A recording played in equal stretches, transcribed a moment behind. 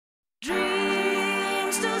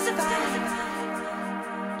survive.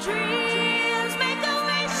 Dreams make a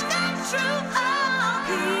wish come true. Oh,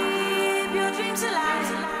 keep your dreams alive.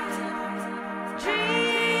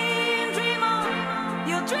 Dream, dream on.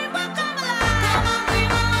 Your dream will come alive. Come on,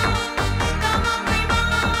 dream on. Come on, dream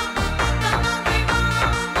on. Come on, dream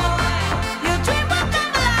on, boy. Your dream will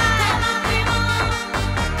come alive. Come on, dream on.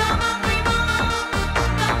 Come on, dream on.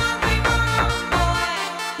 Come on, dream on,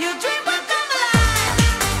 boy. Your dream will come alive.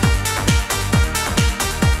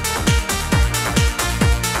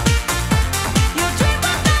 Your dream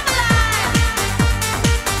will come alive.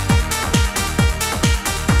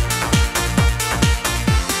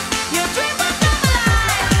 Your dream will come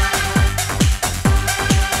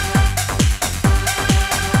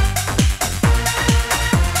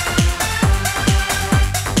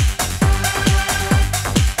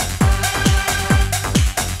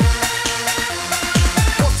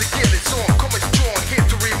Once again, it's on, coming strong. Here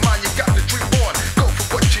to remind you, got the dream on. Go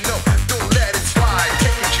for what you know, don't let it slide.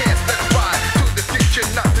 Take a chance, let's ride to the future,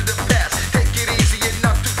 not to the past. Take it easy and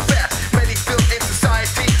not too fast. Many feel in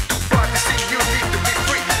society too blind to see. You need to be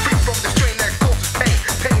free, free from the strain that causes pain.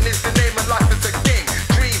 Pain is the name, and life is a game.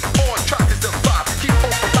 Dream on, try to survive. Keep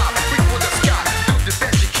hope alive, reach for the sky. Do the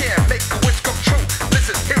best you can, make the wish come true.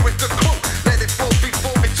 Listen, here is the clue. Let it flow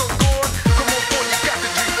before it's all gone. Come on, boy, you got the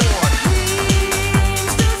dream on.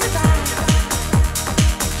 dreams to survive.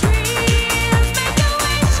 Dreams make a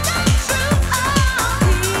wish come true. Oh,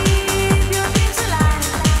 keep your dreams alive.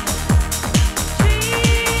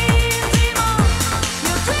 Dream, dream on.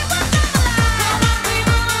 Your dream will come alive. Come on, dream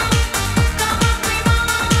on. Come on, dream on.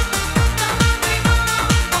 Come on, dream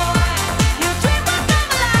on, boy. Your dream will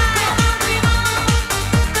come alive. Come on, dream on.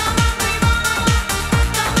 Come on, dream on.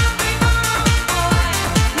 Come on, dream on,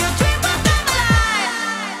 boy. Your dream will come alive.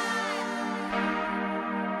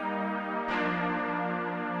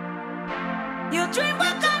 Your dream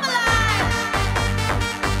will come